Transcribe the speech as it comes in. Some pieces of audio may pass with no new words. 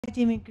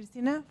Jimmy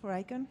Cristina for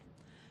Icon.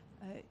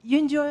 You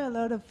enjoy a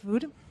lot of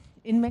food.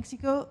 In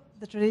Mexico,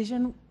 the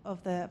tradition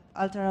of the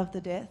altar of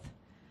the dead,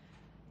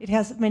 it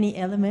has many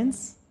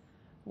elements,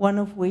 one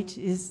of which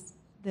is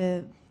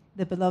the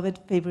beloved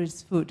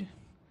favorite food.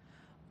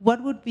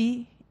 What would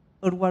be,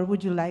 or what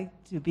would you like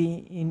to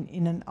be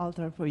in an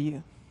altar for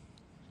you?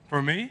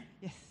 For me?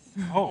 Yes.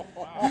 Oh,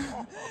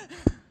 wow.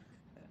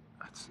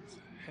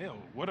 Hell,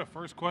 what a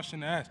first question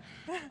to ask.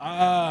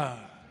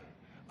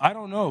 I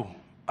don't know.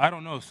 I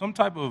don't know. Some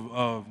type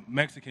of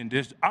Mexican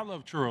dish. I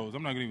love churros.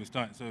 I'm not gonna even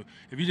stunt. So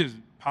if you just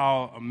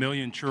pile a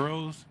million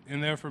churros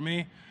in there for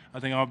me, I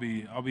think I'll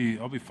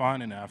be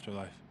fine in the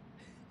afterlife.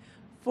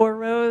 4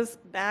 rows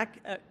back,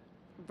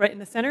 right in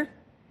the center.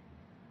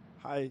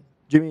 Hi,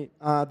 Jimmy.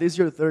 This is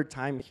your third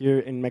time here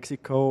in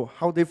Mexico.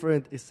 How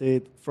different is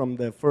it from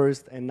the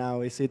first and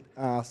now? Is it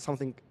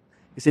something?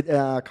 Is it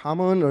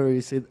common, or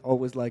is it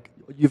always like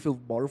you feel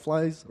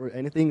butterflies or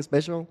anything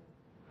special?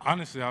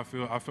 Honestly, I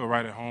feel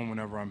right at home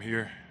whenever I'm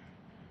here.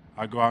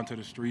 I go out into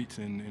the streets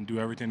and do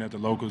everything that the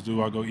locals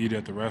do. I go eat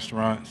at the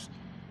restaurants.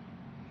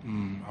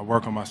 I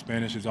work on my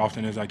Spanish as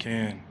often as I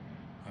can.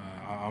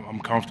 I'm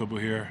comfortable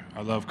here.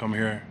 I love coming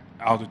here.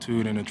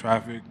 Altitude and the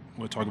traffic,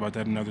 we'll talk about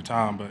that another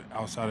time, but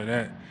outside of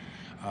that,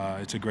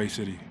 it's a great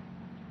city.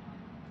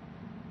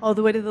 All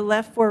the way to the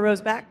left, 4 rows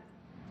back.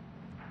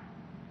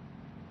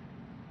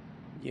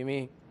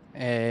 Jimmy,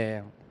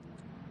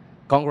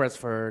 congrats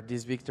for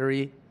this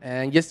victory.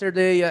 And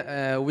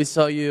yesterday we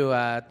saw you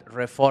at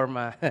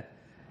Reforma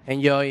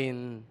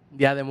enjoying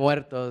Dia de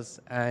Muertos,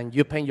 and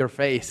you paint your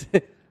face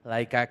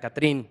like a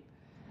Catherine.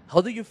 How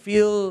do you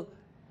feel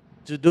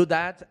to do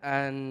that,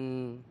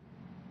 and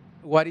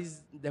what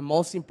is the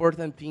most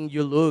important thing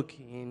you look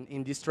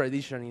in this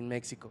tradition in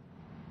Mexico?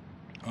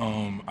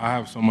 I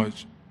have so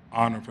much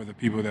honor for the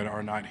people that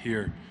are not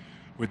here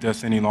with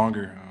us any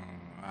longer.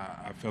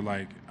 I feel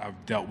like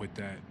I've dealt with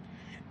that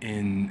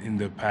in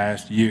the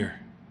past year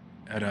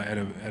at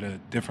a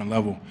different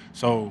level.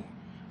 So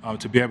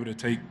to be able to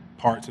take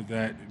parts of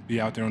that, be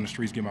out there on the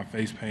streets, get my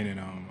face painted,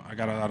 I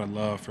got a lot of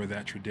love for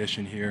that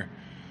tradition here.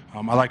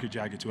 I like your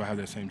jacket too. I have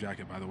that same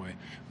jacket, by the way.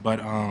 But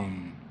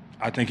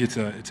I think it's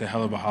a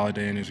hell of a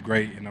holiday, and it's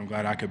great. And I'm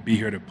glad I could be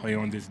here to play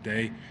on this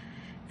day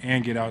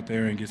and get out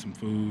there and get some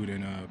food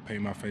and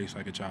paint my face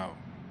like a child.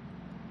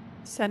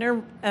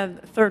 Center,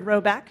 3rd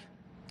row back.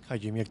 Hi,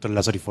 Jimmy. Hector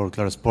Lazari for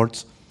Clara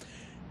Sports.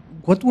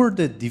 What were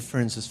the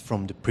differences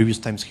from the previous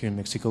times here in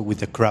Mexico with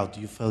the crowd?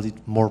 You felt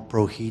it more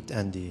pro-Heat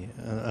and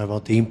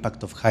about the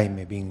impact of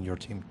Jaime being in your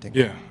team?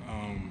 Yeah,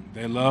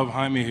 they love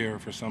Jaime here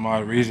for some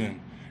odd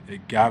reason.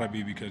 It gotta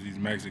be because he's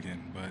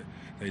Mexican, but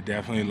they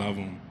definitely love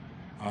him.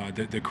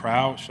 The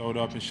crowd showed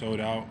up and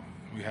showed out.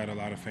 We had a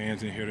lot of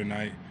fans in here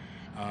tonight.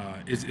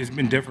 It's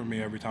been different for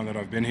me every time that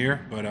I've been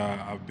here, but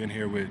I've been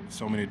here with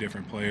so many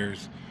different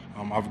players.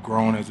 I've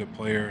grown as a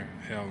player.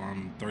 Hell,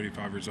 I'm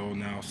 35 years old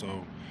now,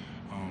 so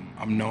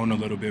I'm known a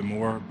little bit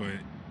more, but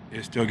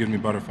it still gives me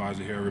butterflies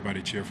to hear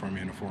everybody cheer for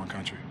me in a foreign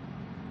country.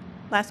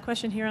 Last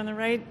question here on the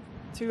right,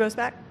 2 rows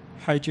back.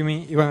 Hi,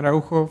 Jimmy. Ivan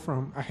Araujo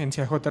from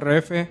Agencia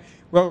JRF.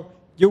 Well,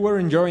 you were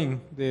enjoying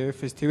the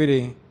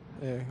festivity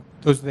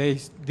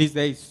these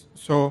days.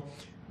 So,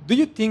 do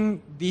you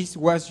think this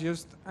was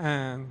just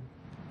a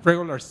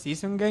regular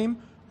season game,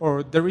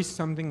 or there is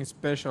something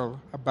special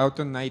about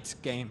tonight's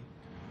game?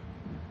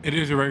 It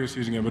is a regular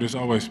season game, but it's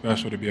always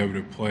special to be able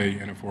to play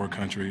in a foreign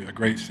country, a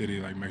great city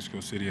like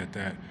Mexico City at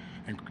that,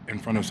 in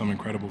front of some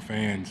incredible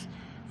fans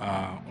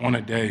on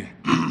a day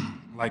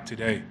like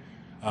today.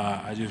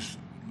 I just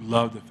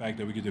love the fact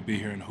that we get to be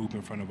here and hoop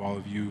in front of all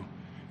of you,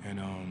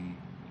 and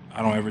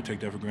I don't ever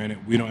take that for granted.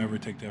 We don't ever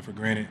take that for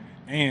granted.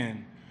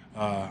 And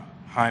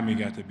Jaime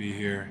got to be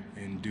here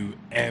and do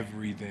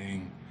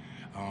everything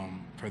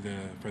for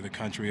the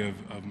country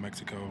of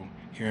Mexico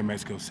here in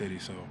Mexico City.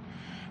 So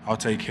I'll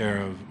take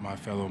care of my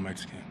fellow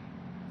Mexican.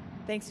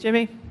 Thanks,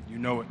 Jimmy. You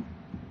know it.